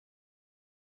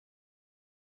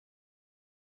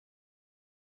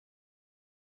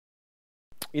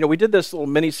We did this little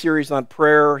mini-series on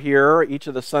prayer here each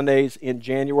of the Sundays in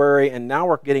January, and now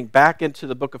we're getting back into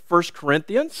the book of 1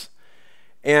 Corinthians.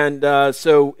 And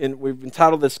we've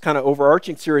entitled this kind of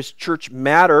overarching series, Church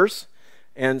Matters.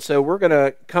 And so we're going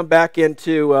to come back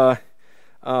into,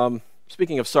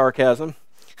 speaking of sarcasm,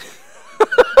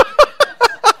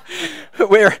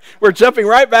 we're jumping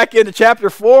right back into chapter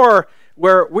 4,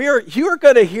 where you are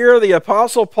going to hear the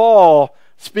Apostle Paul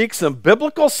speak some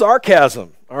biblical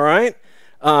sarcasm, all right?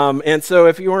 And so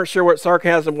if you weren't sure what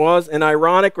sarcasm was, an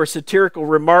ironic or satirical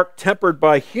remark tempered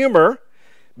by humor.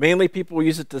 Mainly people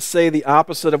use it to say the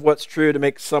opposite of what's true to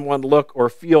make someone look or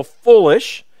feel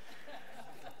foolish.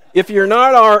 If you're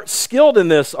not skilled in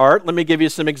this art, let me give you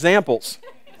some examples.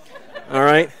 All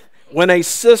right? When a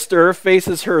sister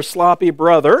faces her sloppy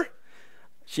brother,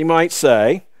 she might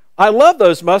say, "I love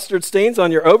those mustard stains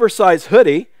on your oversized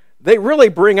hoodie. They really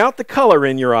bring out the color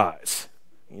in your eyes."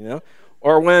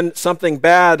 Or when something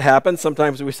bad happens,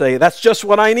 sometimes we say, "That's just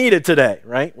what I needed today,"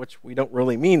 right? Which we don't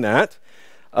really mean that.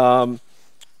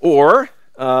 Or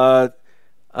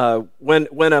when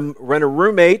a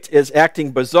roommate is acting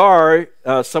bizarre,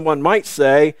 someone might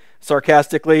say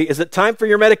sarcastically, "Is it time for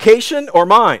your medication or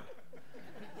mine?"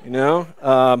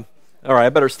 All right, I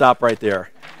better stop right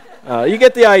there. You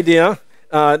get the idea.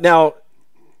 Now,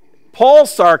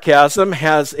 Paul's sarcasm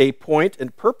has a point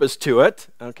and purpose to it,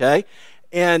 okay?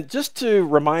 And just to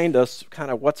remind us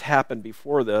kind of what's happened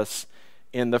before this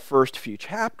in the first few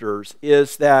chapters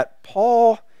is that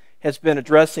Paul has been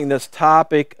addressing this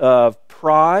topic of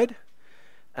pride,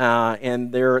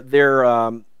 and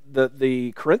the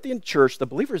Corinthian church, the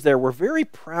believers there, were very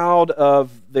proud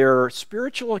of their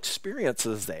spiritual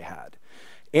experiences they had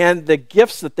and the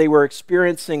gifts that they were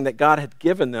experiencing that God had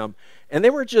given them, and they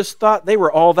were just thought they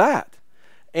were all that.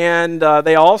 And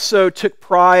they also took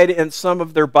pride in some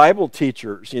of their Bible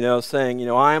teachers, saying,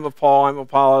 I am of Paul, I'm of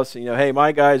Apollos, hey,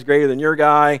 my guy is greater than your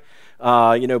guy,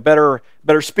 better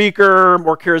speaker,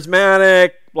 more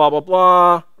charismatic, blah, blah,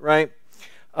 blah, right?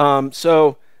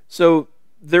 So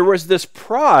there was this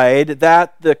pride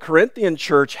that the Corinthian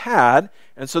church had,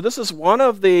 and so this is one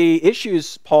of the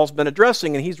issues Paul's been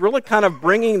addressing, and he's really kind of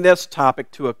bringing this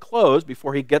topic to a close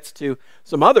before he gets to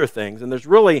some other things, and there's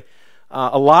really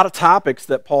a lot of topics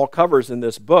that Paul covers in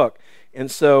this book,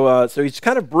 and so he's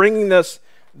kind of bringing this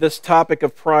topic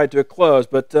of pride to a close.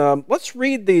 But let's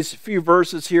read these few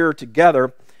verses here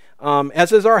together.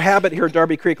 As is our habit here at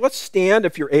Darby Creek, let's stand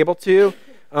if you're able to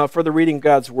for the reading of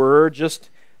God's Word, just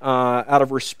out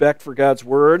of respect for God's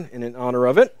Word and in honor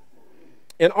of it.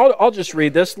 And I'll just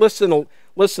read this. Listen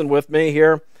with me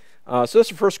here. So this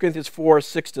is 1 Corinthians 4,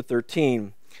 6 to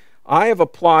 13. "I have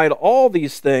applied all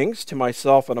these things to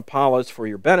myself and Apollos for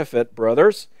your benefit,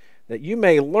 brothers, that you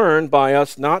may learn by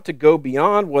us not to go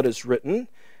beyond what is written,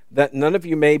 that none of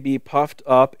you may be puffed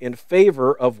up in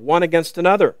favor of one against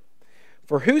another.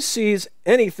 For who sees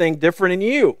anything different in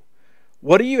you?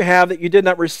 What do you have that you did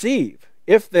not receive?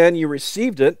 If then you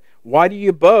received it, why do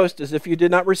you boast as if you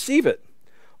did not receive it?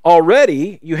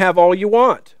 Already you have all you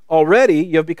want. Already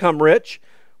you have become rich.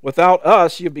 Without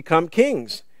us you have become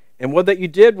kings. And would that you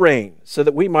did reign, so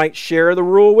that we might share the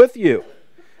rule with you.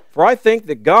 For I think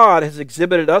that God has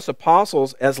exhibited us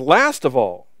apostles as last of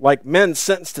all, like men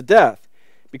sentenced to death,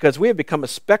 because we have become a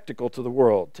spectacle to the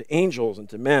world, to angels and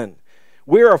to men.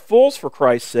 We are fools for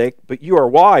Christ's sake, but you are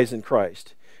wise in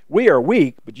Christ. We are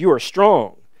weak, but you are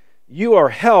strong. You are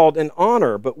held in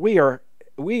honor, but we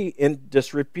in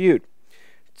disrepute.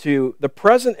 To the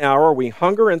present hour we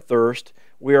hunger and thirst.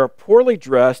 We are poorly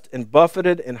dressed and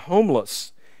buffeted and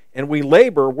homeless. And we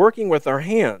labor, working with our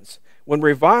hands. When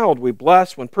reviled, we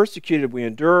bless. When persecuted, we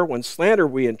endure. When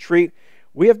slandered, we entreat.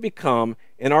 We have become,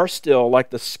 and are still,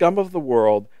 like the scum of the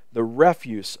world, the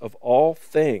refuse of all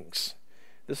things."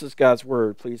 This is God's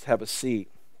Word. Please have a seat.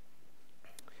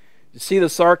 You see the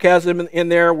sarcasm in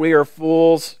there? We are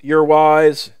fools. You're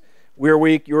wise. We're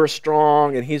weak. You're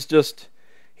strong. And he's just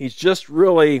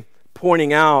really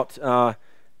pointing out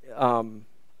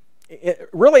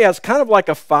really as kind of like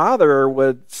a father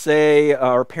would say,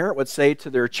 or a parent would say to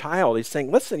their child. He's saying,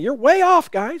 listen, you're way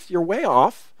off, guys. You're way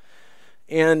off.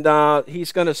 And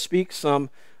he's going to speak some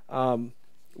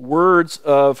words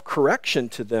of correction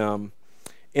to them.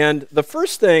 And the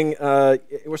first thing,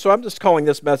 so I'm just calling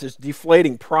this message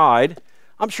Deflating Pride.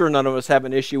 I'm sure none of us have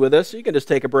an issue with this, so you can just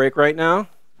take a break right now.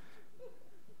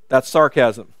 That's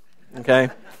sarcasm,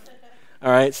 okay? All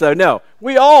right, so no,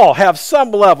 we all have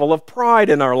some level of pride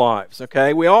in our lives,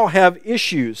 okay? We all have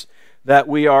issues that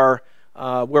we are,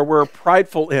 where we're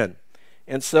prideful in.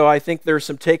 And so I think there's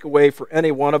some takeaway for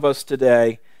any one of us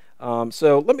today.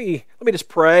 So let me just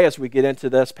pray as we get into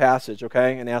this passage,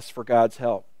 okay, and ask for God's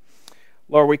help.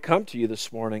 Lord, we come to you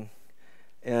this morning,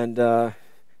 and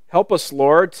help us,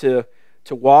 Lord, to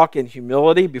walk in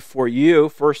humility before you,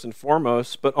 first and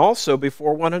foremost, but also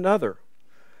before one another.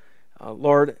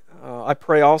 Lord, I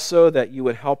pray also that you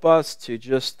would help us to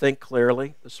just think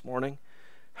clearly this morning.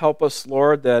 Help us,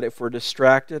 Lord, that if we're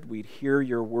distracted, we'd hear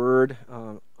your word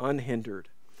unhindered.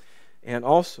 And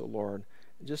also, Lord,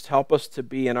 just help us to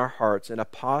be in our hearts in a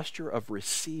posture of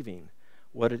receiving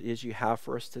what it is you have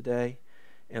for us today.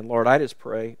 And Lord, I just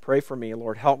pray for me.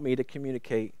 Lord, help me to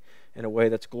communicate in a way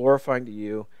that's glorifying to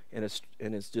you and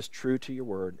is just true to your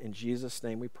word. In Jesus'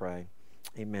 name we pray.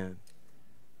 Amen.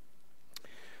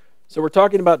 So we're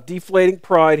talking about deflating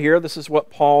pride here. This is what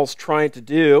Paul's trying to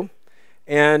do.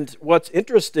 And what's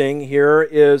interesting here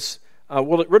is,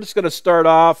 we're just going to start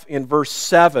off in verse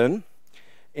 7.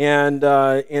 And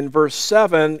in verse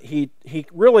 7, he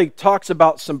really talks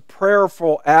about some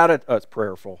prideful attitudes.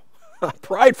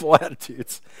 Prideful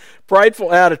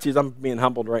attitudes. I'm being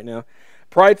humbled right now.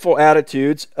 Prideful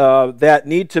attitudes that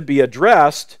need to be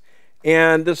addressed.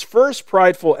 And this first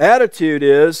prideful attitude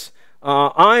is,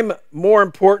 I'm more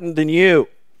important than you.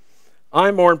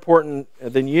 I'm more important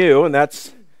than you. And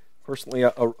that's personally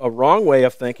a wrong way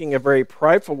of thinking, a very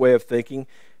prideful way of thinking.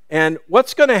 And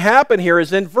what's going to happen here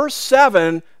is in verse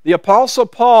 7, the Apostle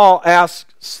Paul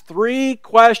asks 3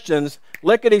 questions,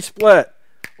 lickety-split,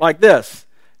 like this.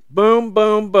 Boom,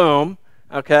 boom, boom,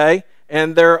 okay?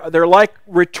 And they're like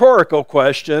rhetorical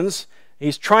questions.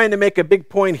 He's trying to make a big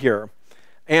point here.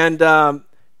 And,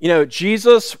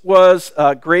 Jesus was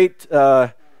had great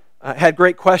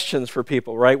questions for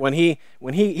people, right? When he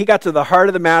got to the heart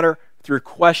of the matter through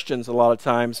questions a lot of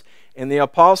times. And the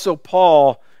Apostle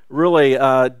Paul really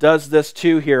does this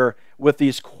too here with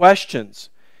these questions.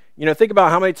 Think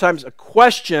about how many times a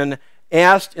question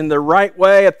asked in the right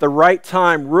way at the right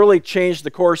time really changed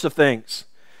the course of things.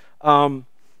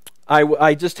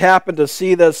 I just happened to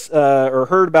see this or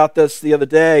heard about this the other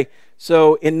day.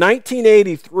 So in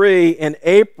 1983, in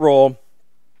April,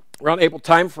 around April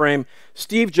time frame,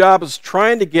 Steve Jobs was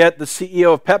trying to get the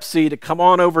CEO of Pepsi to come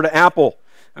on over to Apple.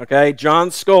 Okay, John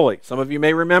Scully. Some of you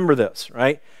may remember this,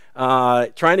 right?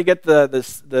 Trying to get the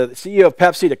CEO of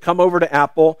Pepsi to come over to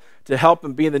Apple to help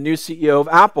him be the new CEO of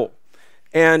Apple.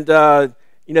 And,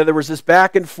 there was this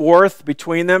back and forth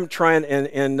between them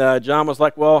and John was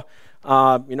like, well,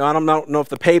 I don't know if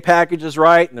the pay package is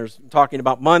right, and there's talking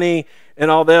about money and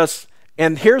all this.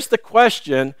 And here's the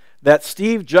question that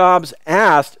Steve Jobs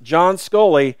asked John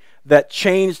Scully that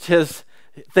changed his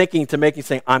thinking to make him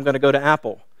say, I'm going to go to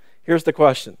Apple. Here's the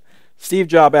question. Steve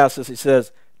Jobs asked this. He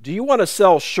says, do you want to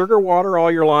sell sugar water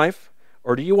all your life,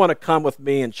 or do you want to come with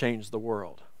me and change the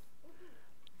world?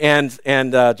 And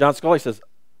John Scully says,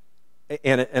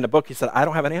 in a book, he said, I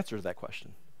don't have an answer to that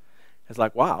question. It's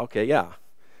like, wow, okay, yeah.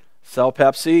 Sell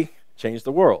Pepsi, change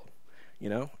the world.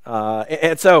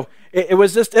 And so it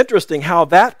was just interesting how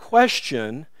that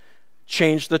question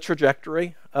changed the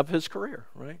trajectory of his career,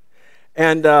 right?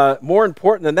 And more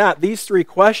important than that, these 3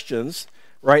 questions,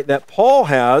 right, that Paul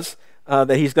has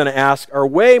that he's going to ask are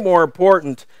way more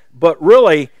important, but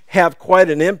really have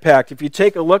quite an impact. If you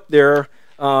take a look there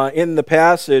in the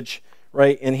passage,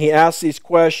 right, and he asks these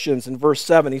questions in verse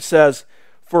 7, he says,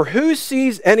 for who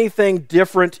sees anything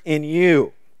different in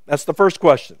you? That's the first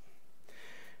question.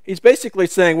 He's basically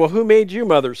saying, well, who made you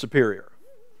mother superior?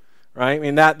 Right? I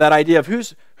mean, that idea of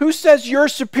who says you're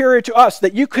superior to us,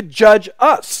 that you could judge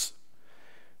us?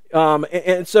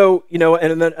 And so,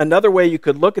 and then another way you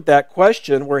could look at that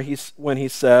question when he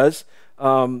says,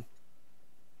 for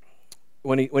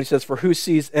who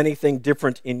sees anything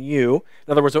different in you?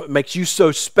 In other words, what makes you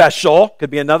so special could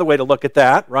be another way to look at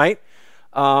that, right?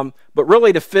 But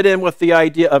really to fit in with the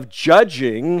idea of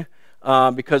judging,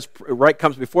 because right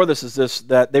comes before this is this,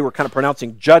 that they were kind of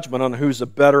pronouncing judgment on who's a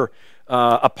better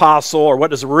apostle, or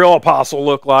what does a real apostle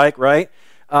look like, right?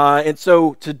 And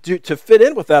so to fit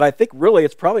in with that, I think really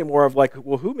it's probably more of like,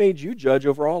 well, who made you judge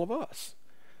over all of us?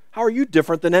 How are you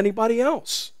different than anybody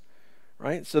else,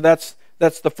 right? So that's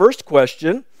the first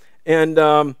question, and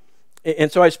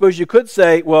so I suppose you could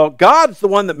say, well, God's the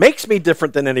one that makes me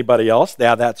different than anybody else.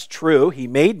 Yeah, that's true. He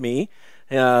made me.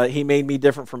 He made me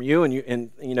different from you,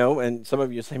 and some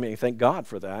of you say, thank God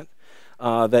for that,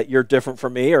 that you're different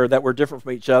from me, or that we're different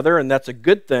from each other, and that's a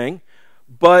good thing.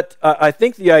 But I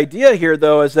think the idea here,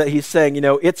 though, is that he's saying,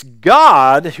 it's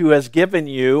God who has given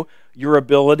you your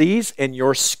abilities and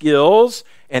your skills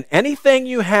and anything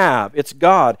you have. It's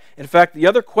God. In fact, the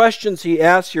other questions he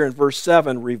asks here in verse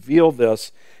 7 reveal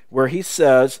this, where he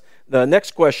says, the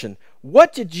next question,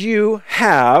 what did you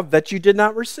have that you did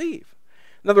not receive?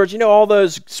 In other words, all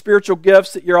those spiritual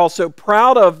gifts that you're all so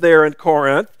proud of there in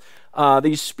Corinth,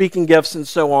 these speaking gifts and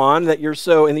so on, that you're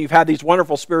so, and you've had these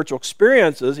wonderful spiritual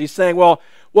experiences, he's saying, well,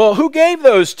 who gave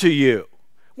those to you?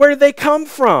 Where did they come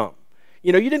from?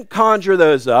 You didn't conjure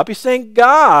those up. He's saying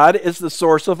God is the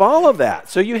source of all of that.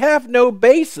 So you have no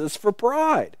basis for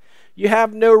pride. You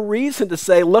have no reason to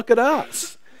say, look at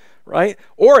us, right?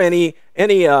 Or any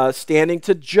standing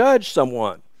to judge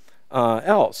someone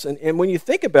else. And when you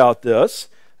think about this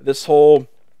whole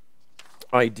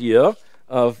idea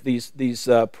of these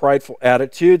prideful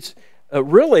attitudes,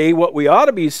 really what we ought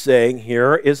to be saying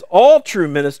here is all true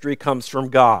ministry comes from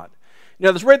God.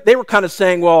 They were kind of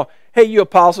saying, well, hey, you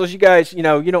apostles, you guys, you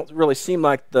don't really seem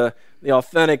like the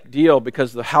authentic deal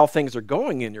because of how things are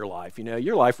going in your life.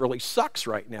 Your life really sucks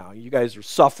right now. You guys are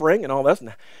suffering and all this.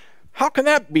 And how can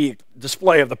that be a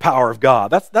display of the power of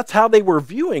God? That's how they were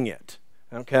viewing it,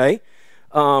 okay?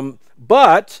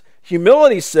 But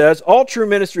humility says all true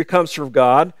ministry comes from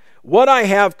God. What I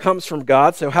have comes from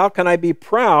God, so how can I be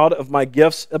proud of my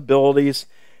gifts, abilities,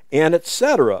 and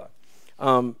etc.?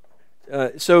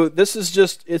 So this is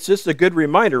just a good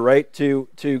reminder, right? To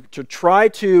try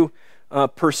to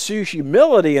pursue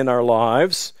humility in our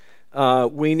lives,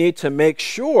 we need to make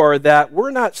sure that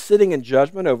we're not sitting in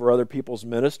judgment over other people's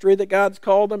ministry that God's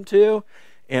called them to.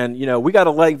 And, we got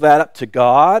to lay that up to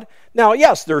God. Now,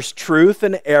 yes, there's truth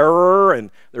and error,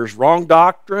 and there's wrong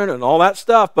doctrine and all that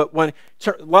stuff. But a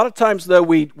lot of times, though,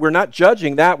 we're not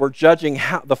judging that. We're judging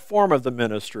the form of the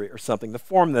ministry or something, the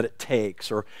form that it takes,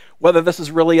 or whether this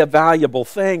is really a valuable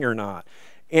thing or not.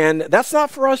 And that's not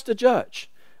for us to judge.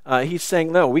 He's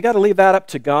saying, no, we got to leave that up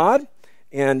to God.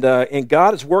 And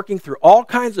God is working through all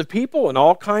kinds of people in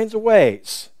all kinds of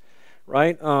ways,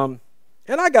 right? And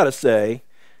I got to say,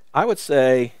 I would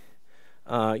say,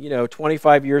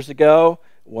 25 years ago,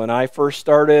 when I first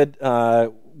started,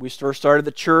 we first started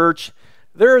the church,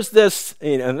 there's this,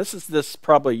 and this is this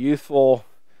probably youthful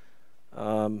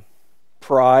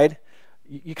pride.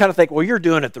 You kind of think, well, you're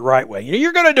doing it the right way.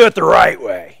 You're going to do it the right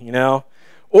way,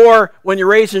 Or when you're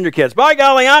raising your kids, by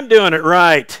golly, I'm doing it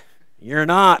right. You're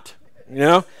not,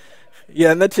 Yeah,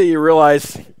 and until you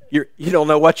realize you don't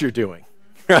know what you're doing,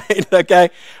 right? Okay?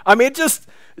 I mean, just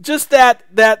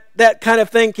that kind of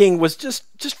thinking was just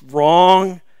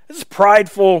wrong. It's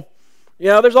prideful.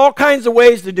 There's all kinds of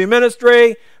ways to do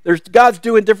ministry. God's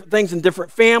doing different things in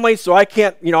different families, so I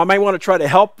can't, I might want to try to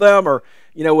help them, or,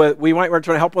 we might want to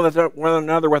try to help one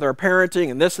another with our parenting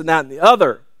and this and that and the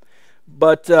other.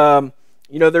 But,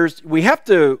 we have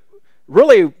to,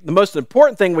 really, the most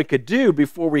important thing we could do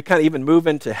before we kind of even move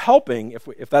into helping,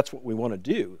 if that's what we want to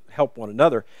do, help one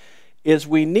another, is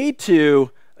we need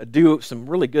to do some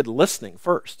really good listening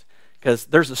first, because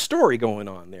there's a story going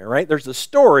on there, right? There's a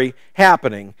story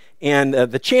happening, and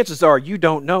the chances are you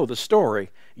don't know the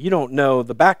story. You don't know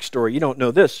the backstory. You don't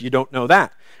know this. You don't know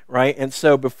that, right? And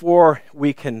so before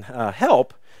we can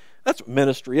help, that's what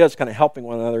ministry is, kind of helping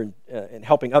one another and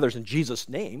helping others in Jesus'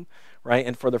 name, right?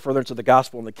 And for the furtherance of the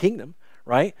gospel and the kingdom,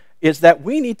 right? Is that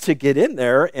we need to get in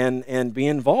there and be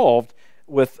involved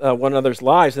with one another's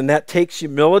lives, and that takes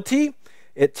humility.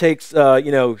 It takes,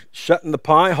 shutting the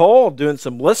pie hole, doing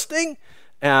some listening,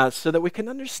 so that we can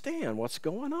understand what's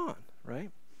going on,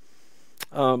 right?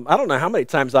 I don't know how many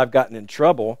times I've gotten in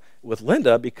trouble with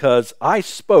Linda because I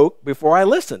spoke before I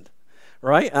listened,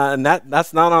 right? And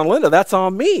that's not on Linda, that's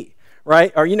on me,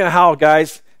 right? Or how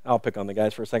guys, I'll pick on the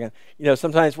guys for a second.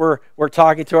 Sometimes we're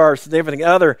talking to our significant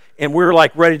other, and we're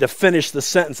like ready to finish the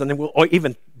sentence, and then we'll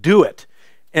even do it.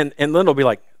 And Linda will be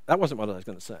like, that wasn't what I was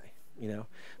going to say,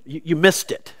 You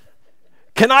missed it.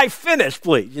 Can I finish,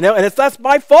 please? And that's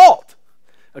my fault.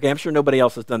 Okay, I'm sure nobody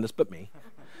else has done this but me.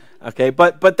 Okay,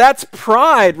 but that's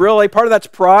pride, really. Part of that's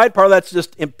pride. Part of that's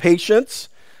just impatience,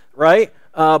 right?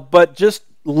 But just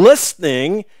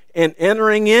listening and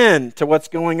entering into what's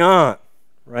going on,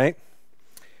 right?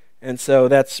 And so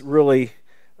that's really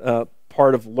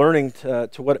part of learning to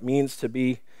what it means to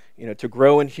be, to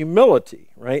grow in humility,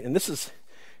 right? And this is,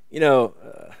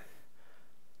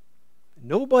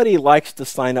 nobody likes to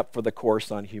sign up for the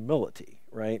course on humility,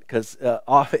 right? Because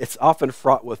it's often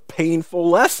fraught with painful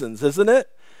lessons, isn't it?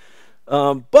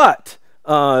 But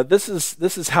this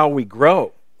is how we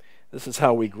grow. This is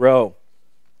how we grow.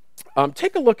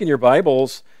 Take a look in your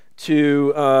Bibles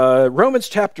to Romans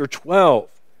chapter 12.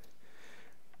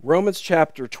 Romans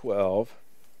chapter 12.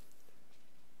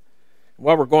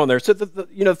 While we're going there, so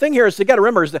the thing here is you got to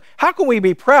remember is that how can we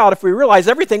be proud if we realize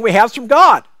everything we have is from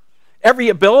God? Every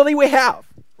ability we have,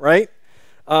 right,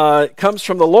 comes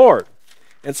from the Lord.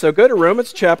 And so go to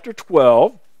Romans chapter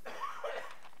 12.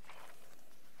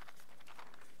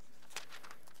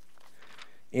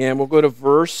 And we'll go to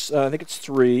verse, I think it's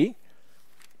 3.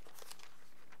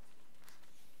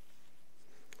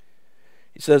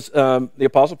 says, the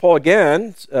Apostle Paul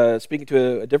again, speaking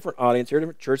to a different audience here, a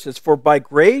different church, says, For by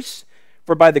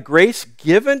the grace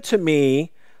given to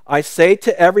me, I say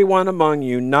to everyone among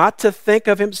you, not to think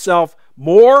of himself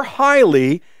more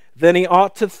highly than he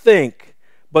ought to think,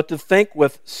 but to think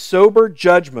with sober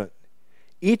judgment,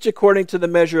 each according to the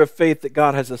measure of faith that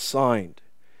God has assigned.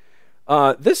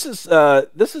 This is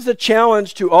a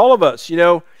challenge to all of us. You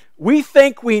know, we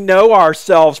think we know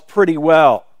ourselves pretty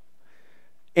well.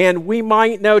 And we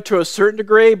might know to a certain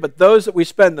degree, but those that we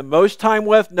spend the most time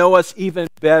with know us even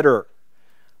better,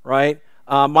 right?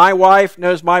 My wife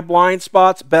knows my blind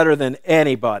spots better than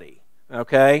anybody,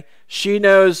 okay? She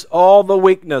knows all the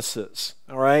weaknesses,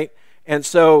 all right? And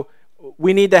so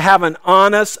we need to have an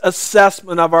honest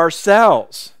assessment of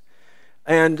ourselves.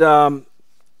 And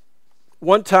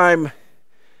one time,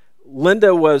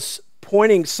 Linda was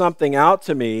pointing something out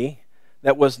to me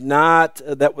that was not,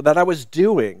 that I was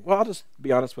doing. Well, I'll just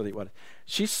be honest with you.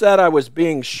 She said I was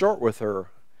being short with her,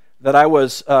 that I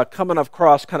was coming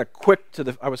across kind of quick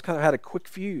had a quick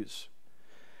fuse.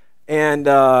 And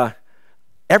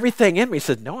everything in me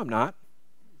said, no, I'm not.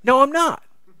 No, I'm not.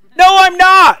 No, I'm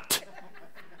not.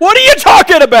 What are you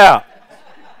talking about?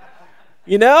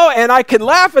 You know, and I can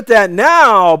laugh at that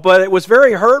now, but it was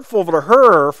very hurtful to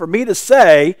her for me to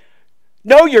say,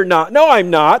 no, you're not. No, I'm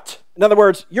not. In other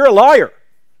words, you're a liar.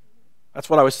 That's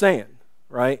what I was saying,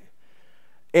 right?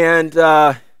 And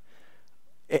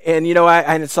you know,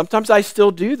 and sometimes I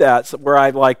still do that, where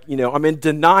I'm in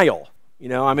denial. You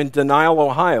know, I'm in denial,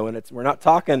 Ohio, and we're not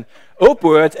talking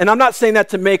opioids. And I'm not saying that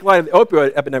to make light of the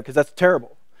opioid epidemic, because that's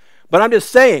terrible. But I'm just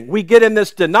saying, we get in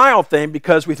this denial thing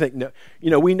because we think,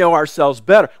 we know ourselves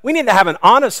better. We need to have an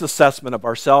honest assessment of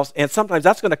ourselves, and sometimes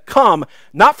that's going to come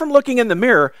not from looking in the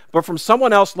mirror, but from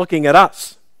someone else looking at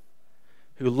us,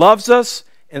 who loves us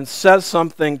and says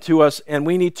something to us, and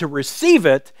we need to receive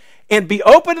it and be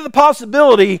open to the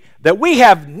possibility that we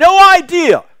have no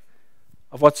idea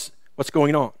of what's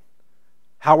going on,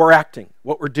 how we're acting,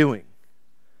 what we're doing.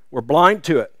 We're blind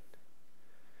to it.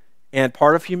 And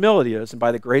part of humility is, and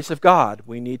by the grace of God,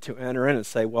 we need to enter in and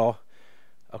say, well,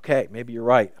 okay, maybe you're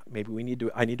right. Maybe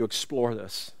I need to explore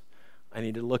this. I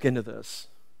need to look into this,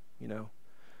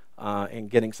 and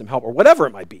getting some help, or whatever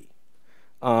it might be.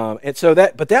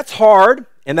 But that's hard,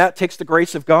 and that takes the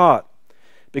grace of God.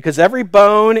 Because every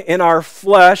bone in our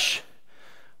flesh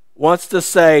wants to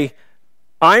say,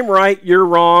 I'm right, you're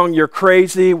wrong, you're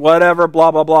crazy, whatever,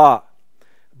 blah, blah, blah.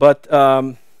 But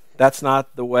that's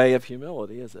not the way of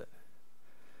humility, is it?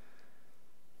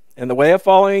 And the way of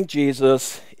following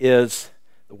Jesus is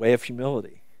the way of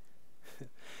humility.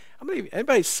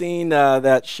 Anybody seen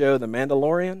that show, The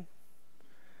Mandalorian?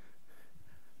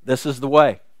 This is the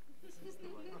way.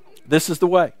 This is the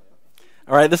way.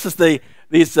 All right, this is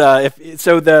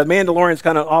so the Mandalorian's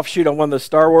kind of offshoot on one of the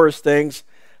Star Wars things.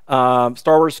 Star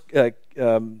Wars,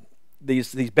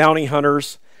 these bounty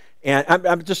hunters, and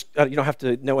I'm just you don't have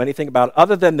to know anything about it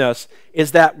other than this,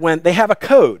 is that when they have a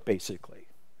code, basically,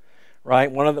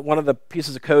 right? One of the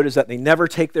pieces of code is that they never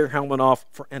take their helmet off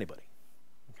for anybody.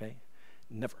 Okay,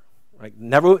 never, right?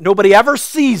 Never, nobody ever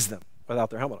sees them without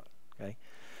their helmet on. Okay,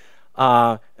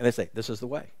 and they say, this is the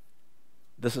way.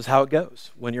 This is how it goes.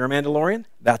 When you're a Mandalorian,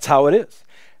 that's how it is.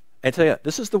 And I tell you,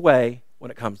 this is the way when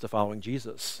it comes to following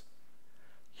Jesus.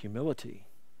 Humility.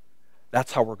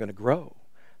 That's how we're going to grow.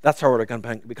 That's how we're going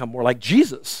to become more like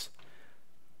Jesus.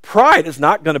 Pride is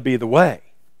not going to be the way.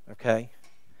 Okay?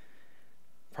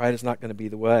 Pride is not going to be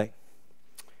the way.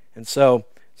 And so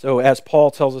as Paul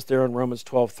tells us there in Romans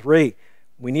 12:3,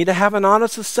 we need to have an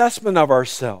honest assessment of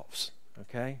ourselves.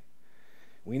 Okay?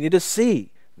 We need to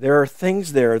see there are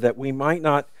things there that we might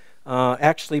not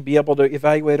actually be able to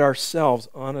evaluate ourselves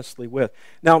honestly with.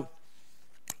 Now,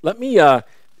 let me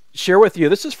share with you,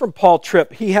 this is from Paul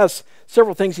Tripp. He has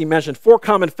several things he mentioned, 4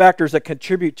 common factors that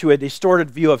contribute to a distorted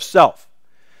view of self.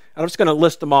 I'm just going to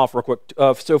list them off real quick.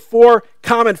 So 4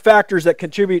 common factors that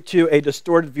contribute to a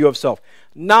distorted view of self.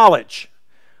 Knowledge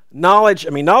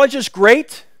is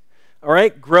great, all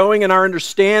right, growing in our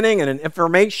understanding and in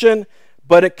information,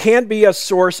 but it can be a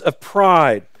source of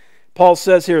pride. Paul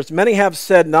says here, as many have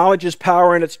said, knowledge is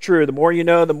power, and it's true. The more you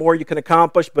know, the more you can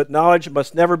accomplish, but knowledge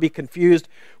must never be confused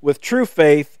with true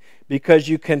faith, because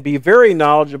you can be very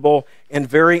knowledgeable and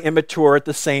very immature at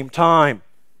the same time,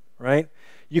 right?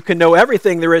 You can know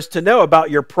everything there is to know about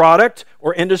your product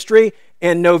or industry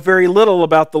and know very little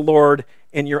about the Lord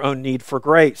and your own need for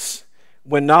grace.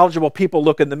 When knowledgeable people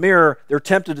look in the mirror, they're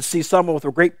tempted to see someone with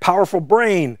a great, powerful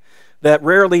brain that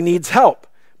rarely needs help.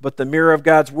 But the mirror of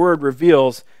God's Word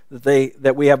reveals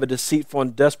that we have a deceitful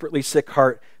and desperately sick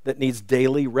heart that needs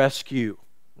daily rescue,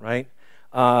 right?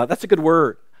 That's a good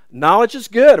word. knowledge is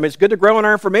good. I mean, it's good to grow in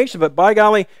our information, but by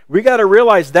golly, we got to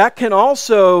realize that can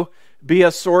also be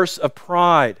a source of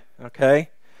pride, okay?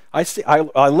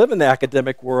 I live in the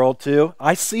academic world too.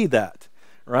 I see that,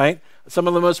 right? Some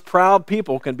of the most proud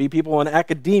people can be people in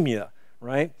academia,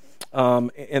 right?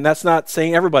 And that's not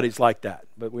saying everybody's like that,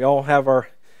 but we all have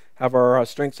our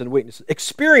strengths and weaknesses.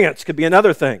 Experience could be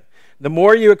another thing. The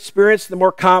more you experience, the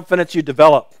more confidence you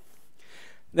develop.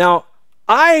 Now,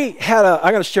 I'm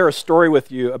going to share a story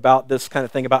with you about this kind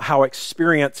of thing, about how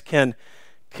experience can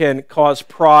cause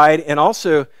pride, and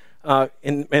also,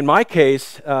 in my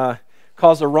case,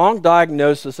 cause a wrong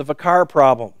diagnosis of a car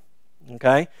problem.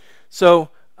 Okay, so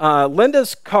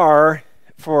Linda's car,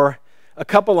 for a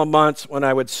couple of months, when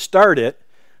I would start it,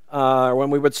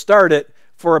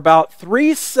 for about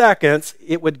 3 seconds,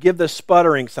 it would give this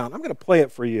sputtering sound. I'm going to play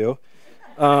it for you.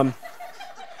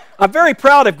 I'm very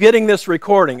proud of getting this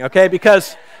recording, okay,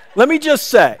 because let me just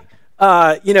say,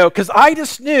 because I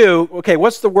just knew, okay,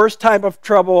 what's the worst type of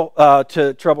trouble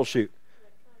to troubleshoot?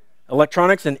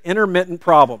 Electronics and intermittent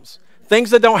problems. Things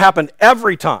that don't happen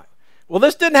every time. Well,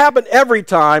 this didn't happen every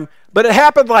time, but it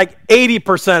happened like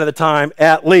 80% of the time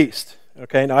at least.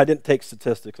 Okay, now I didn't take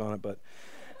statistics on it, but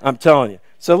I'm telling you.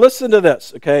 So listen to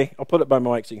this, okay? I'll put it by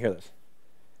my mic so you can hear this.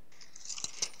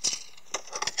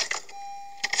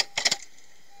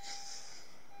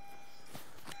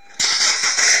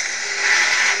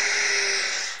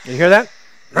 You hear that?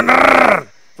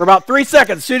 For about 3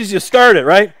 seconds as soon as you start it,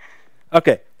 right?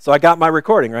 Okay, so I got my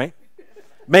recording, right?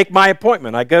 Make my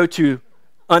appointment. I go to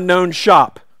unknown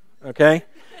shop, okay?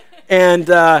 And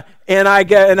I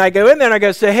go in there and I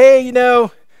go say, hey,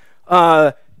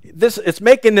 it's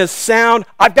making this sound.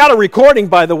 I've got a recording,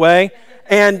 by the way.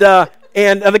 And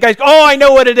the guy's, oh, I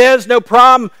know what it is. No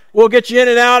problem. We'll get you in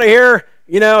and out of here.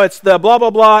 It's the blah, blah,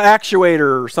 blah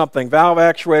actuator or something, valve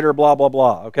actuator, blah, blah,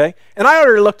 blah, okay? And I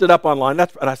already looked it up online,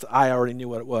 and I already knew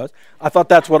what it was. I thought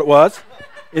that's what it was,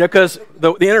 because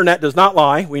the internet does not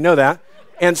lie. We know that.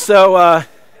 And so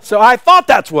I thought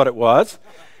that's what it was.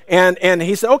 And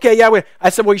he said, okay, yeah. I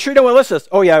said, well, you sure don't want to listen to this?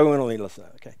 Oh, yeah, we want to listen to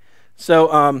that, okay.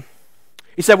 So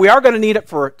he said, we are going to need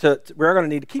it we are going to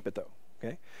need to keep it, though,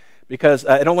 okay? Because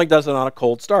it only does it on a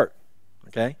cold start,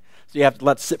 okay? So you have to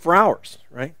let it sit for hours,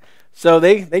 right? So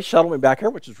they shuttled me back here,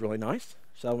 which is really nice.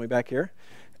 Shuttled me back here.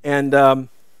 And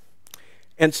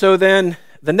so then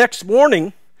the next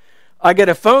morning, I get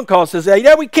a phone call that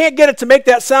says, we can't get it to make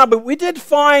that sound, but we did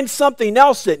find something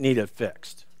else that needed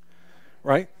fixed,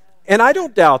 right? And I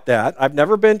don't doubt that. I've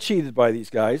never been cheated by these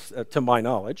guys, to my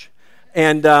knowledge.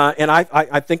 And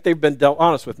I think they've been dealt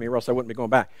honest with me, or else I wouldn't be going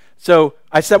back. So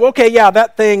I said, well, okay, yeah,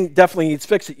 that thing definitely needs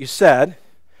fixed, you said.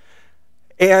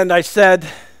 And I said,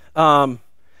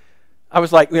 I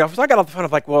was like, I got off the phone, I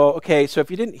was like, well, okay, so if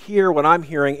you didn't hear what I'm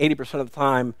hearing 80% of the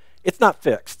time, it's not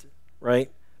fixed, right?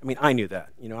 I mean, I knew that.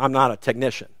 I'm not a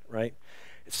technician, right?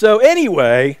 So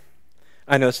anyway,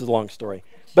 I know this is a long story,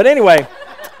 but anyway,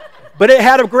 but it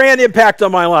had a grand impact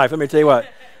on my life. Let me tell you what.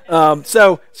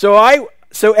 So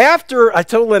after I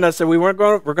told Lynn, I said, we're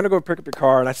going to go pick up your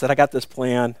car, and I said, I got this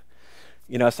plan.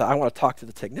 I said, I want to talk to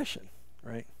the technician,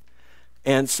 right?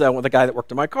 And so the guy that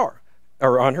worked on my up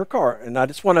her car, and I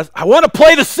want to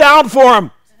play the sound for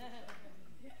him,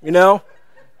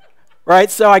 right?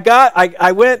 So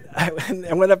I went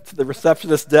up to the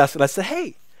receptionist desk, and I said,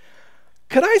 hey,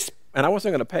 could I, and I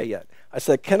wasn't going to pay yet. I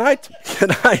said, can I,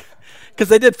 because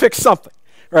they did fix something,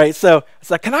 right? So I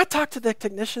said, can I talk to the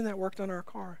technician that worked on our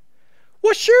car?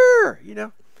 Well, sure,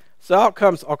 So out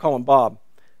comes, I'll call him Bob,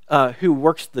 who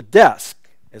works the desk,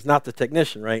 is not the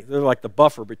technician, right? They're like the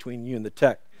buffer between you and the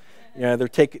tech. They're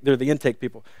the intake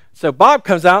people. So Bob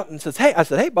comes out and says, hey, I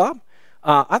said, hey, Bob,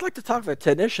 I'd like to talk to the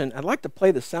technician. I'd like to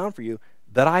play the sound for you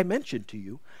that I mentioned to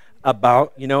you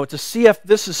about, to see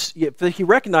if he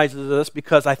recognizes this,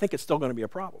 because I think it's still going to be a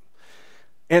problem.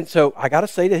 And so I got to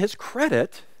say, to his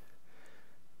credit,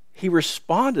 he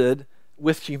responded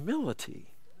with humility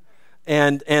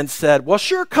and said, well,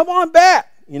 sure, come on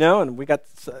back, and we got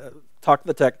to talk to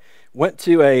the tech, went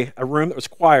to a room that was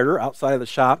quieter outside of the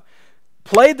shop,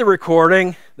 played the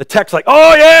recording. The tech's like,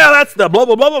 oh, yeah, that's the blah,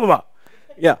 blah, blah, blah, blah.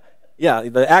 Yeah,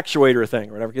 the actuator thing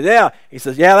or whatever. Yeah, he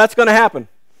says, yeah, that's going to happen.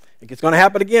 It's going to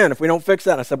happen again if we don't fix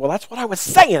that. And I said, well, that's what I was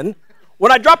saying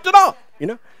when I dropped it off,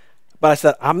 But I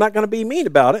said, I'm not going to be mean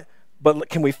about it, but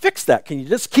can we fix that? Can you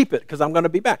just keep it, because I'm going to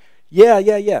be back?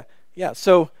 Yeah.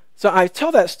 So I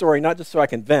tell that story not just so I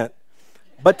can vent,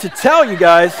 but to tell you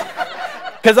guys,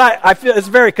 because I feel it's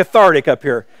very cathartic up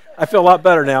here. I feel a lot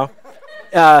better now.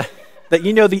 That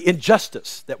the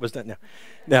injustice that was done.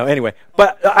 No, anyway.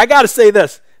 But I got to say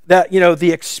this, that,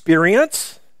 the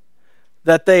experience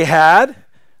that they had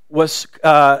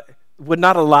would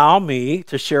not allow me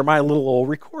to share my little old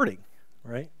recording,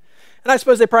 right? And I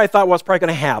suppose they probably thought, well, it's probably going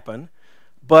to happen.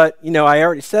 But, I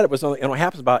already said it only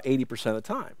happens about 80% of the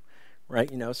time, right?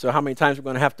 So how many times we're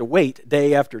going to have to wait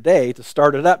day after day to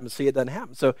start it up and see it doesn't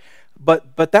happen. So,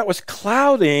 but that was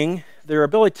clouding their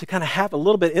ability to kind of have a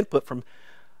little bit of input from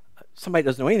somebody who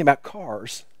doesn't know anything about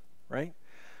cars, right?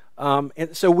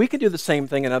 And so we can do the same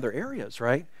thing in other areas,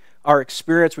 right? Our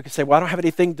experience, we can say, well, I don't have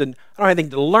anything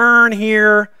to learn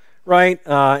here, right?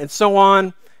 And so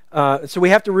on. So we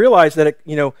have to realize that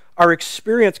our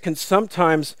experience can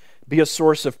sometimes be a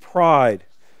source of pride,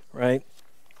 right?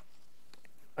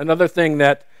 Another thing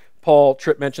that Paul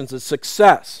Tripp mentions is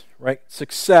success, right?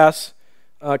 Success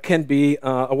can be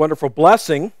a wonderful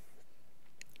blessing,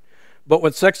 but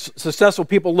when successful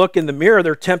people look in the mirror,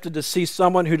 they're tempted to see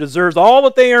someone who deserves all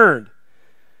that they earned.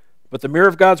 But the mirror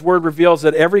of God's word reveals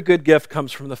that every good gift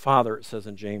comes from the Father, it says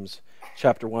in James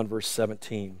chapter 1, verse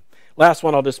 17. Last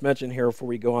one I'll just mention here before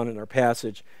we go on in our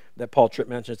passage that Paul Tripp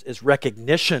mentions is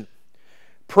recognition.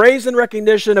 Praise and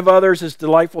recognition of others is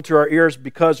delightful to our ears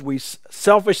because we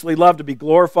selfishly love to be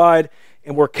glorified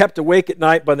and we're kept awake at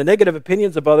night by the negative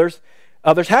opinions of others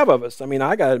have of us. I mean,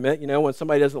 I got to admit, when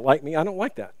somebody doesn't like me, I don't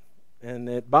like that. And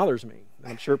it bothers me.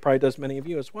 I'm sure it probably does many of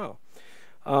you as well.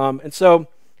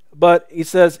 But he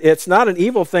says, it's not an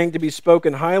evil thing to be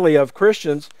spoken highly of.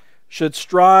 Christians should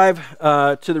strive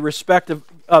to the respect of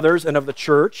others and of the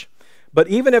church. But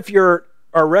even if you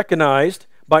are recognized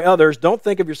by others, don't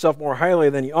think of yourself more highly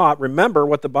than you ought. Remember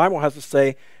what the Bible has to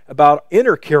say about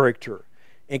inner character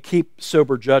and keep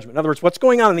sober judgment. In other words, what's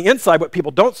going on the inside, what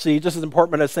people don't see, just as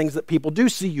important as things that people do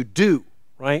see you do,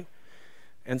 right?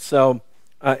 And so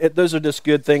those are just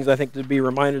good things, I think, to be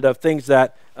reminded of, things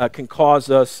that can cause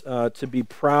us to be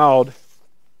proud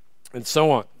and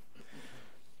so on.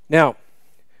 Now,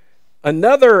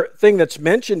 another thing that's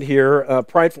mentioned here,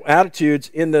 prideful attitudes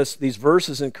in these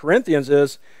verses in Corinthians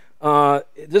is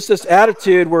just this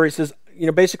attitude where he says,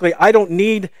 basically, I don't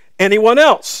need anyone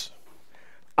else.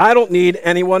 I don't need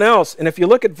anyone else. And if you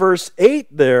look at verse 8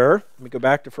 there, let me go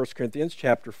back to 1 Corinthians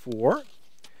chapter 4.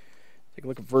 Take a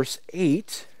look at verse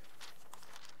 8,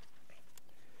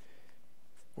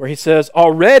 where he says,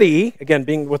 already, again,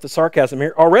 being with the sarcasm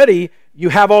here, already you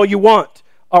have all you want.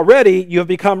 Already you have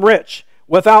become rich.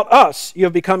 Without us you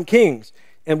have become kings.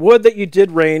 And would that you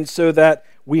did reign so that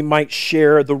we might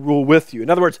share the rule with you. In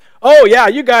other words, oh yeah,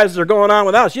 you guys are going on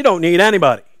without us. You don't need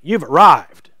anybody. You've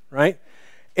arrived, right?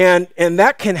 And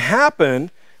that can happen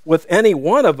with any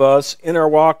one of us in our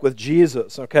walk with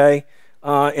Jesus, okay?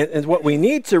 And what we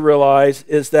need to realize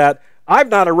is that I've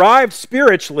not arrived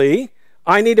spiritually.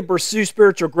 I need to pursue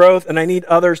spiritual growth, and I need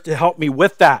others to help me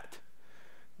with that.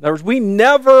 In other words, we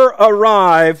never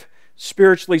arrive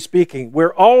spiritually speaking.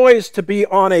 We're always to be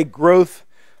on a growth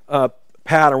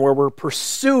pattern where we're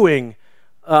pursuing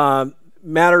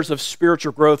matters of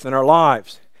spiritual growth in our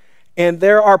lives. And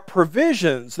there are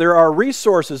provisions, there are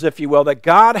resources, if you will, that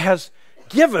God has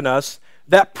given us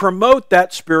that promote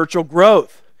that spiritual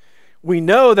growth. We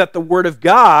know that the Word of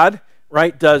God,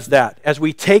 right, does that. As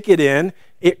we take it in,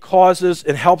 it causes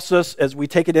and helps us, as we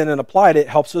take it in and apply it, it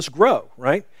helps us grow,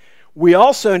 right? We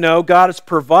also know God has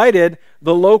provided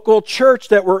the local church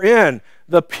that we're in,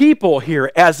 the people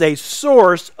here, as a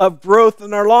source of growth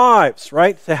in our lives,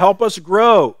 right? To help us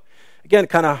grow. Again,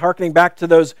 kind of hearkening back to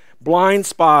those blind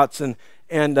spots and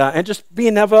just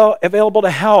being available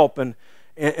to help and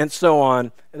so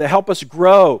on, and to help us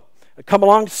grow. Come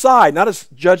alongside, not as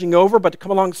judging over, but to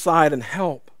come alongside and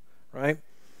help, right?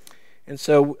 And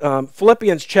so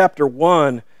Philippians chapter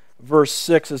 1, verse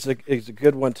 6 is a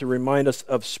good one to remind us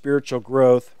of spiritual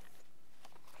growth.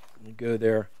 Let me go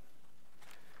there.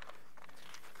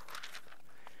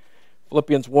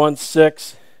 Philippians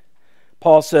 1:6,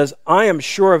 Paul says, I am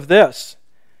sure of this,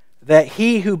 that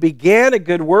he who began a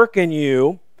good work in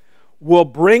you will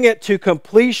bring it to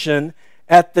completion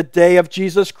at the day of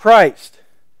Jesus Christ.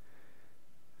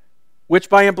 Which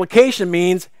by implication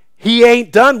means he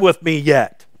ain't done with me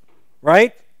yet,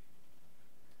 right?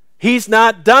 He's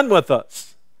not done with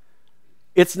us.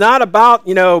 It's not about,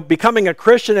 becoming a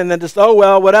Christian and then just, oh,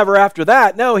 well, whatever after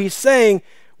that. No, he's saying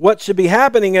what should be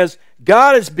happening is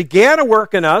God has began a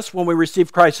work in us when we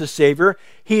receive Christ as Savior.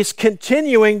 He's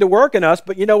continuing to work in us,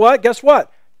 but you know what? Guess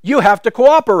what? You have to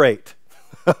cooperate,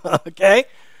 okay?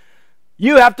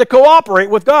 You have to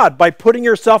cooperate with God by putting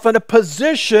yourself in a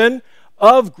position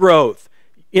of growth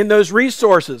in those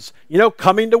resources.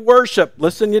 Coming to worship,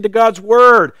 listening to God's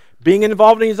Word, being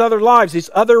involved in these other lives,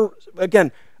 these other,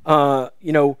 again,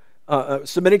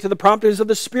 submitting to the promptings of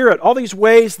the Spirit, all these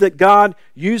ways that God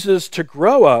uses to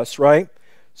grow us, right?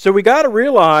 So we got to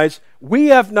realize we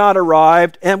have not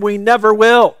arrived and we never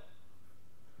will,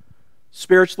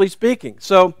 spiritually speaking.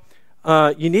 So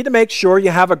you need to make sure you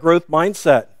have a growth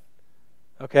mindset,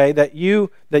 okay? That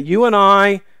you and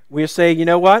I, we say, you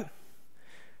know what?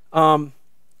 I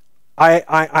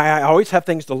always have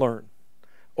things to learn.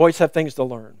 Always have things to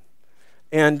learn.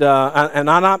 And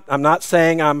I'm not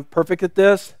saying I'm perfect at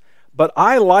this, but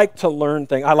I like to learn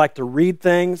things. I like to read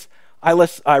things.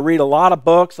 I read a lot of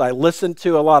books. I listen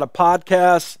to a lot of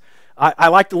podcasts. I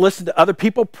like to listen to other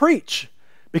people preach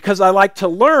because I like to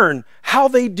learn how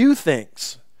they do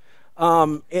things.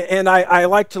 And I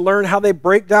like to learn how they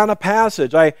break down a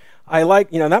passage. I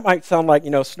like, that might sound like,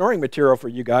 snoring material for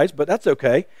you guys, but that's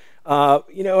okay.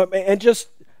 And just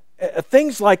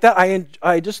things like that.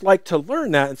 I just like to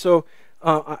learn that. And so,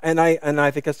 and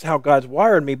I think that's how God's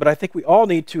wired me, but I think we all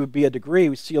need to be a degree.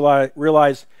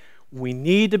 Realize we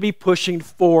need to be pushing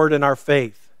forward in our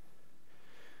faith.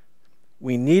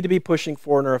 We need to be pushing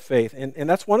forward in our faith. And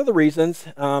that's one of the reasons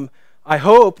I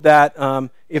hope that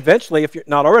eventually, if you're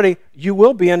not already, you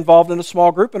will be involved in a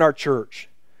small group in our church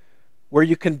where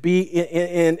you can be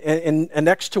in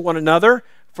next to one another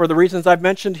for the reasons I've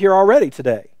mentioned here already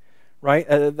today, right?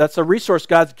 That's a resource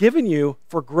God's given you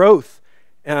for growth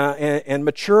and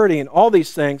maturity and all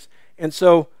these things. And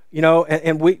so,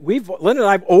 and Lynn and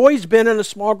I have always been in a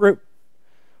small group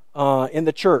in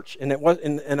the church, and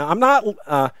I'm not,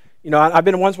 I've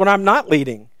been in ones when I'm not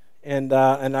leading, and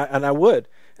I would,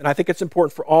 and I think it's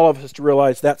important for all of us to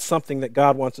realize that's something that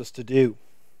God wants us to do.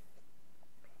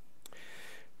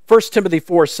 1 Timothy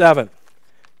 4:7.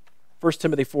 1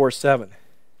 Timothy 4:7.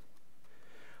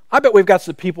 I bet we've got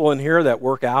some people in here that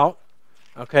work out,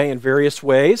 okay, in various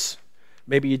ways.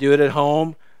 Maybe you do it at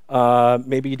home.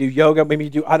 Maybe you do yoga. Maybe you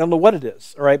do, I don't know what it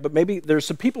is, all right? But maybe there's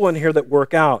some people in here that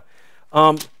work out.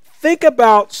 Think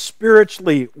about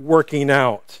spiritually working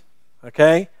out,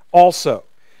 okay? Also,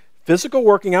 physical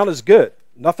working out is good.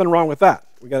 Nothing wrong with that.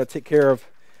 We got to take care of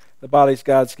the bodies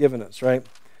God's given us, right?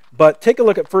 But take a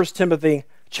look at 1 Timothy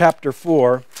chapter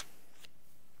 4.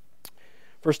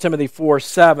 1 Timothy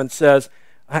 4:7 says,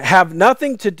 have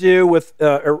nothing to do with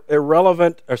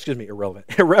irreverent,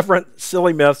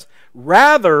 silly myths.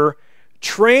 Rather,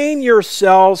 train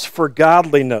yourselves for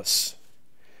godliness.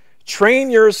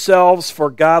 Train yourselves for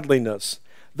godliness.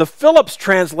 The Phillips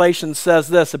translation says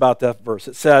this about that verse.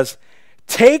 It says,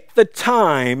 take the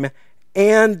time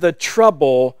and the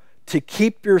trouble to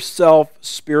keep yourself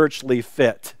spiritually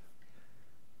fit.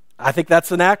 I think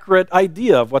that's an accurate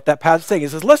idea of what that passage is saying. He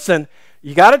says, listen,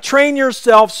 you got to train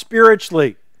yourself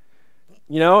spiritually.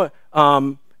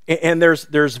 And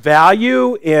there's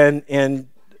value in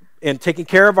taking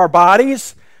care of our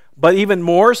bodies, but even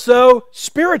more so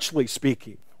spiritually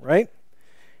speaking, right?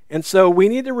 And so we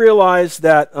need to realize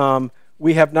that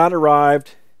we have not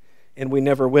arrived and we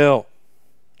never will,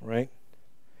 right?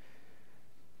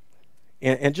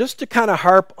 And just to kind of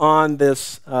harp on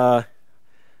this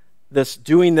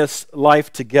doing this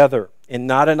life together and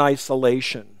not in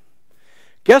isolation.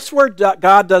 Guess where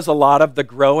God does a lot of the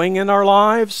growing in our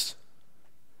lives?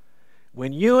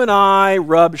 When you and I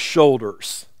rub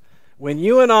shoulders. When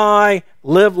you and I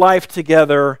live life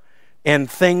together and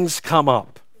things come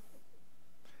up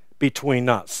between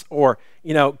us. Or,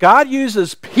 God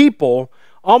uses people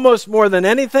almost more than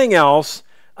anything else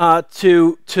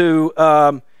to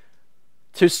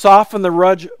soften the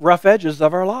rough edges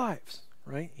of our lives,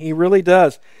 right? He really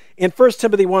does. In 1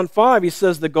 Timothy 1:5, he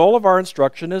says the goal of our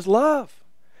instruction is love.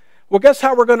 Well, guess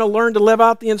how we're going to learn to live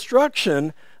out the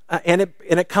instruction and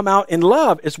it come out in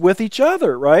love is with each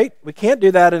other, right? We can't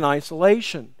do that in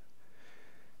isolation.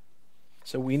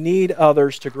 So we need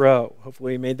others to grow.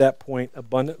 Hopefully we made that point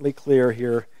abundantly clear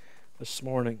here this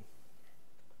morning.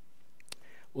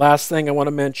 Last thing I want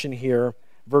to mention here,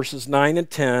 verses 9 and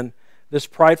 10, this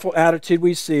prideful attitude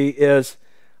we see is,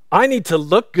 I need to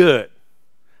look good.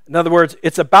 In other words,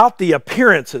 it's about the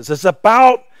appearances. It's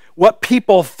about what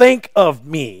people think of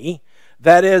me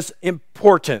that is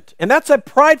important. And that's a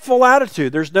prideful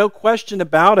attitude. There's no question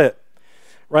about it,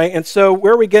 right? And so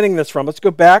where are we getting this from? Let's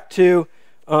go back to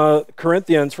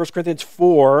Corinthians, 1 Corinthians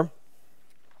 4.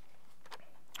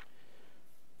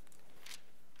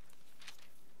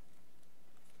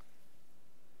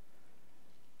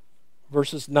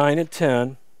 Verses 9 and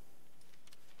 10.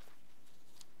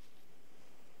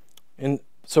 And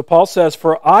so Paul says,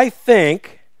 for I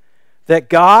think that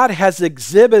God has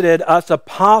exhibited us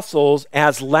apostles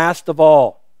as last of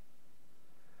all,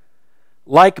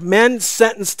 like men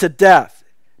sentenced to death,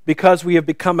 because we have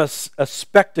become a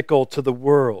spectacle to the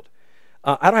world.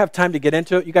 I don't have time to get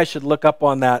into it. You guys should look up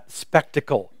on that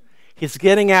spectacle. He's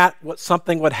getting at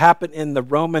something would happen in the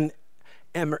Roman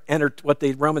what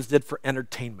the Romans did for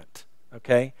entertainment,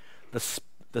 okay?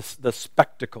 The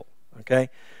spectacle, okay?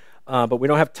 But we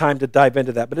don't have time to dive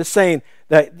into that. But it's saying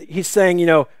that he's saying,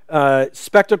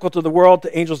 spectacle to the world,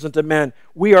 to angels, and to men.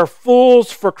 We are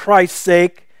fools for Christ's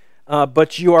sake,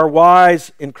 but you are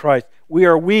wise in Christ. We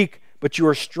are weak, but you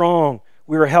are strong.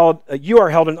 You are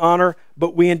held in honor,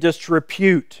 but we in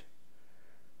disrepute.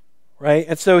 Right?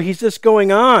 And so he's just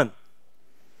going on.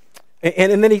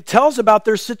 And then he tells about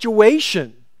their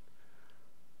situation.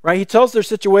 Right? He tells their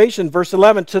situation, verse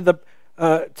 11, to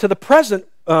the present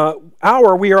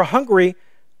hour we are hungry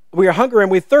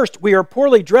and we thirst. We are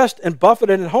poorly dressed and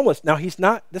buffeted and homeless. Now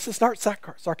this is not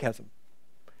sarcasm.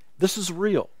 This is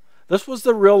real. This was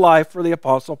the real life for the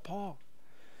Apostle Paul.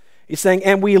 He's saying,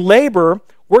 and we labor,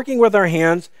 working with our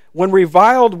hands. When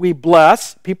reviled, we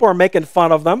bless. People are making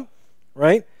fun of them,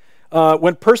 right?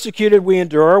 When persecuted, we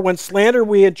endure. When slandered,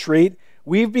 we entreat.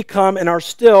 We've become and are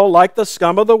still, like the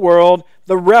scum of the world,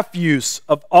 the refuse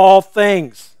of all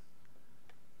things.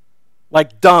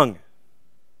 Like dung.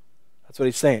 That's what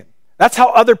he's saying. That's how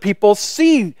other people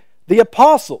see the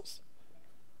apostles.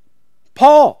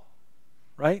 Paul,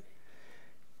 right?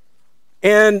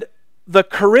 And the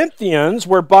Corinthians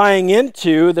were buying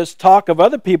into this talk of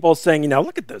other people saying,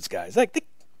 look at those guys.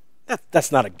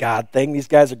 That's not a God thing. These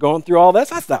guys are going through all this.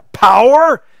 That's not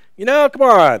power. Come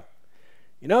on.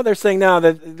 They're saying now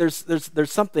that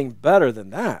there's something better than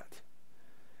that.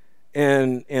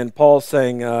 And Paul's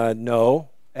saying, no,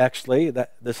 actually,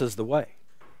 this is the way.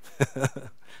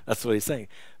 That's what he's saying.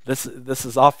 This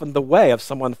is often the way of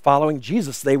someone following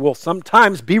Jesus. They will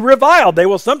sometimes be reviled. They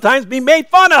will sometimes be made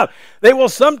fun of.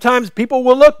 People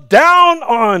will look down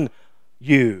on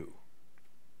you.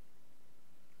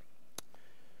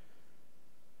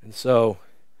 And so,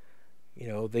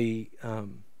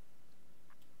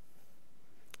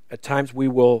 at times we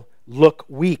will look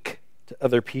weak to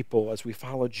other people as we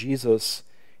follow Jesus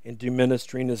and do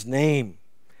ministry in his name.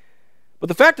 But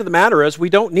the fact of the matter is, we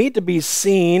don't need to be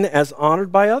seen as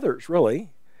honored by others, really.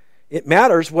 It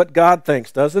matters what God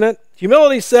thinks, doesn't it?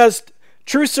 Humility says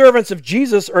true servants of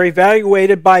Jesus are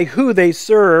evaluated by who they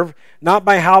serve, not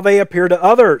by how they appear to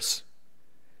others.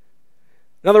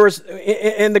 In other words,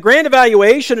 in the grand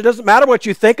evaluation, it doesn't matter what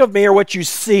you think of me or what you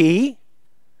see.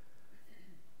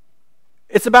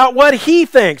 It's about what he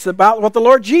thinks, about what the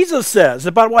Lord Jesus says,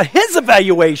 about what his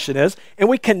evaluation is, and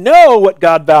we can know what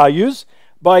God values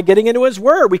by getting into his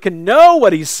word. We can know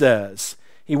what he says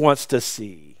he wants to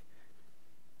see.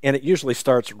 And it usually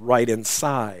starts right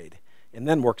inside and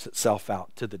then works itself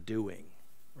out to the doing,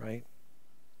 right?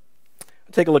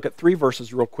 I'll take a look at 3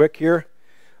 verses real quick here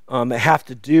that have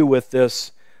to do with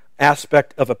this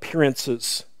aspect of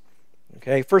appearances.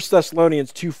 Okay, 1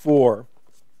 Thessalonians 2:4.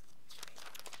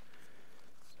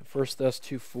 1 Thess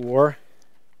 2:4.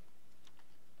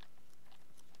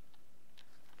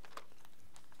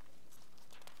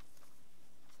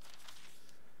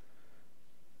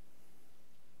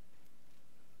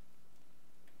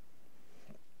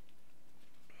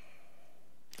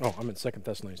 Oh, I'm in 2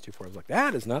 Thessalonians 2:4. I was like,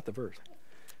 that is not the verse.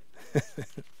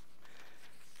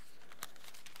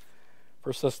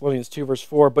 1 Thessalonians 2, verse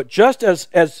 4. But just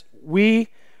as we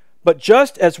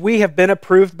have been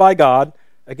approved by God,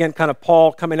 again, kind of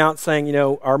Paul coming out saying,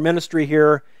 our ministry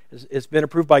here has been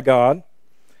approved by God.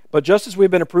 But just as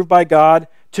we've been approved by God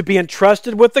to be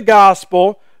entrusted with the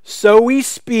gospel, so we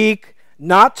speak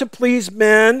not to please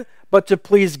men, but to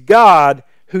please God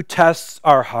who tests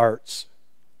our hearts.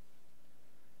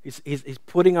 He's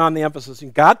putting on the emphasis.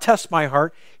 God tests my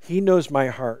heart. He knows my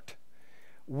heart.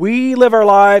 We live our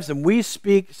lives and we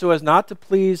speak so as not to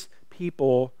please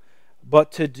people,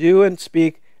 but to do and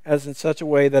speak as in such a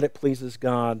way that it pleases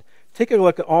God. Take a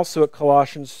look also at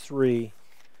Colossians 3.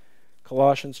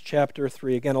 Colossians chapter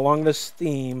 3. Again, along this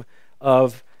theme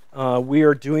of we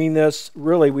are doing this,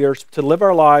 really, we are to live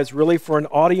our lives really for an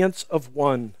audience of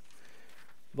one,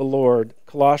 the Lord.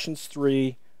 Colossians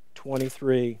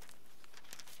 3:23.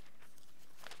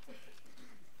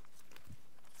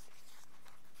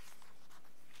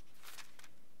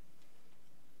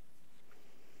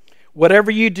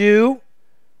 Whatever you do,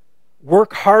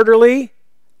 work heartily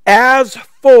as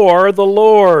for the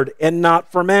Lord and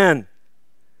not for men,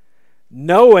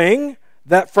 knowing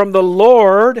that from the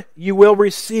Lord you will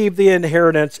receive the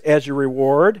inheritance as your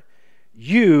reward.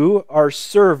 You are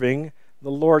serving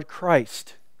the Lord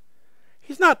Christ.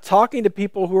 He's not talking to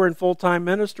people who are in full-time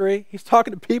ministry. He's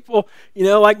talking to people,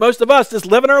 like most of us, just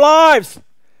living our lives.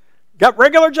 Got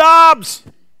regular jobs.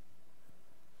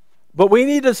 But we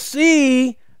need to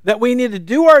see that we need to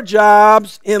do our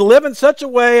jobs and live in such a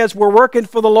way as we're working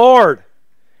for the Lord.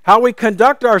 how we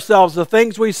conduct ourselves, the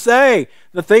things we say,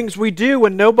 the things we do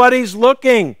when nobody's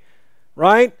looking,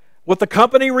 right? With the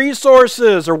company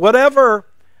resources or whatever,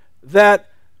 that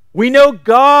we know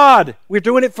God. We're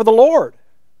doing it for the Lord.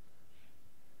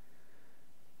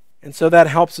 And so that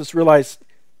helps us realize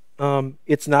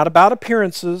it's not about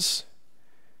appearances.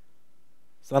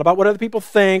 It's not about what other people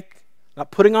think,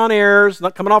 not putting on airs,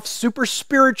 not coming off super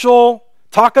spiritual,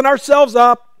 talking ourselves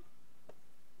up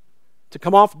to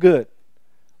come off good.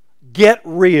 Get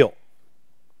real.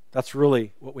 That's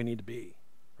really what we need to be,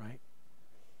 right?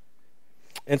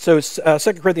 And so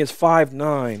 2 Corinthians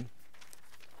 5:9,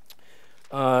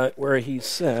 where he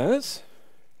says,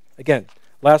 again,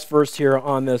 last verse here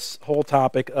on this whole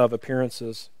topic of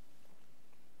appearances.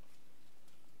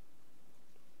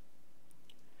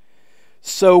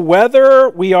 So whether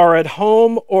we are at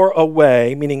home or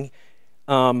away, meaning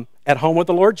at home with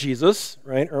the Lord Jesus,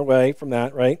 right, or away from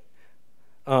that, right?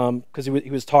 Because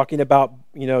he was talking about,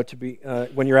 to be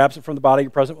when you're absent from the body,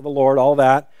 you're present with the Lord, all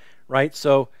that, right?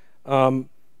 So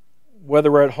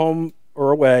whether we're at home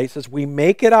or away, he says we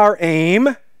make it our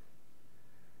aim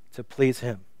to please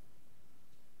Him.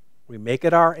 We make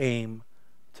it our aim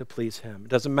to please Him. It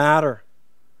doesn't matter.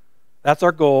 That's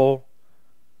our goal,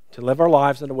 to live our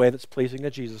lives in a way that's pleasing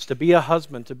to Jesus, to be a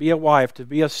husband, to be a wife, to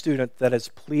be a student that is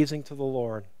pleasing to the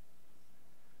Lord,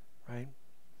 right?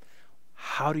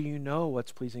 How do you know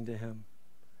what's pleasing to Him?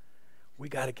 We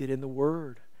got to get in the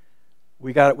Word.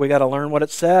 We got to learn what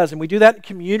it says, and we do that in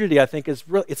community. I think is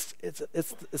really it's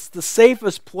the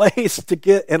safest place to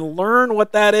get and learn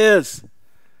what that is,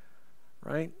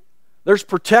 right? There's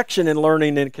protection in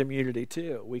learning in community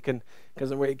too. We can,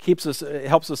 because it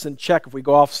helps us in check if we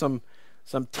go off some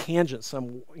tangent,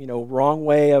 some wrong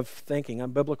way of thinking,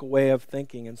 unbiblical way of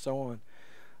thinking, and so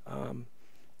on.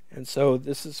 And so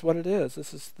this is what it is.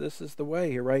 This is the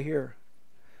way here, right here.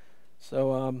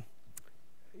 So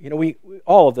we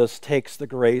all of this takes the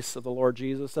grace of the Lord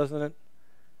Jesus, doesn't it?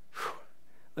 Whew.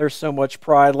 There's so much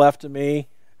pride left in me.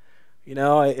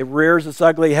 It rears its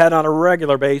ugly head on a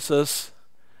regular basis,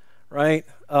 right?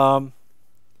 And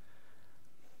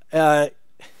let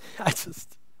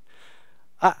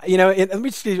me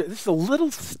just give you, this is the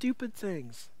little stupid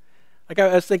things. Like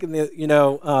I was thinking,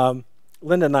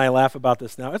 Linda and I laugh about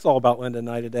this now. It's all about Linda and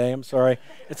I today. I'm sorry.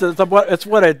 It's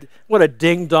what a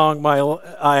ding dong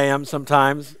I am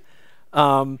sometimes.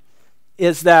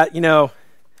 Is that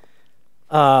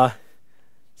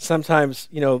sometimes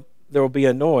there will be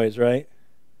a noise, right,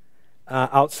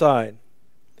 outside,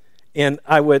 and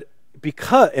I would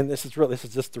this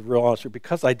is just the real honest truth,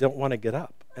 because I don't want to get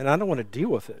up and I don't want to deal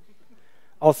with it.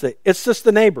 I'll say it's just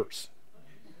the neighbors,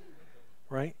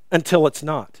 right? Until it's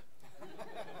not,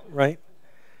 right?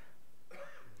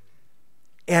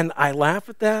 And I laugh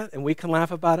at that, and we can laugh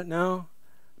about it now.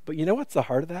 But you know what's the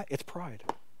heart of that? It's pride.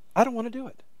 I don't want to do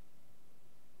it.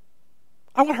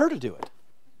 I want her to do it.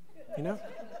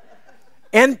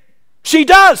 And she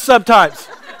does sometimes.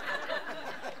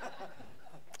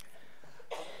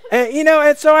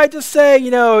 And so I just say,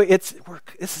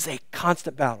 this is a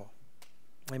constant battle.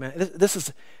 Amen. This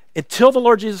is, until the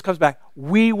Lord Jesus comes back,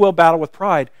 we will battle with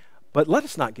pride. But let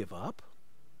us not give up.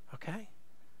 Okay?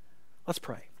 Let's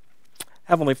pray.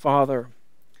 Heavenly Father,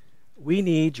 we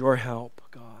need your help,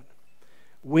 God.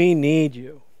 We need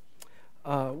you.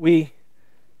 We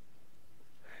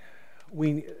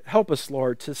help us,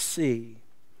 Lord, to see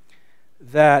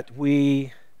that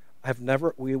we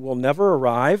will never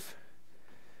arrive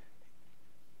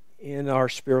in our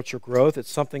spiritual growth.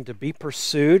 It's something to be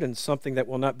pursued and something that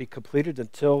will not be completed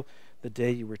until the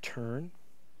day you return.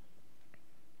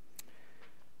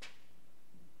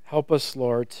 Help us,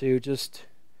 Lord, to just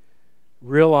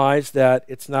realize that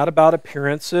it's not about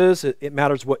appearances. It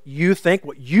matters what you think,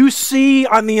 what you see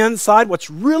on the inside, what's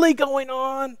really going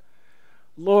on.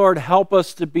 Lord, help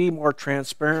us to be more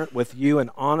transparent with you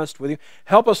and honest with you.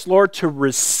 Help us, Lord, to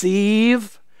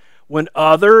receive when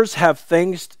others have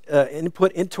things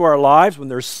input into our lives, when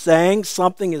they're saying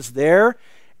something is there.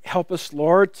 Help us,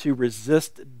 Lord, to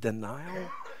resist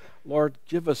denial. Lord,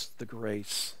 give us the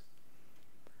grace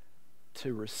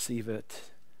to receive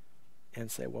it and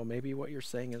say, well, maybe what you're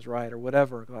saying is right, or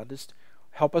whatever. God, just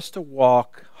help us to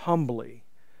walk humbly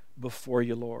before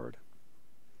you, Lord.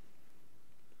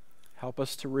 Help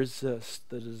us to resist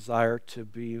the desire to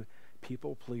be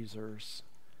people pleasers.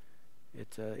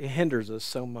 It hinders us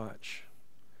so much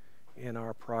in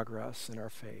our progress, in our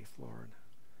faith, Lord.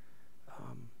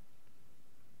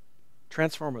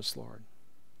 Transform us, Lord.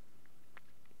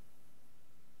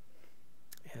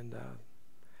 And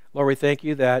Lord, we thank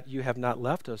you that you have not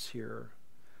left us here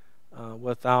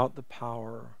without the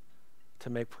power to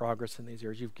make progress in these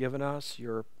areas. You've given us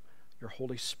your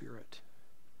Holy Spirit.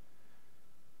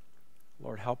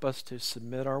 Lord, help us to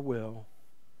submit our will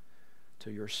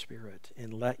to your Spirit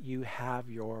and let you have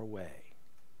your way.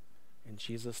 In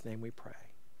Jesus' name we pray.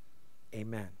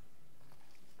 Amen.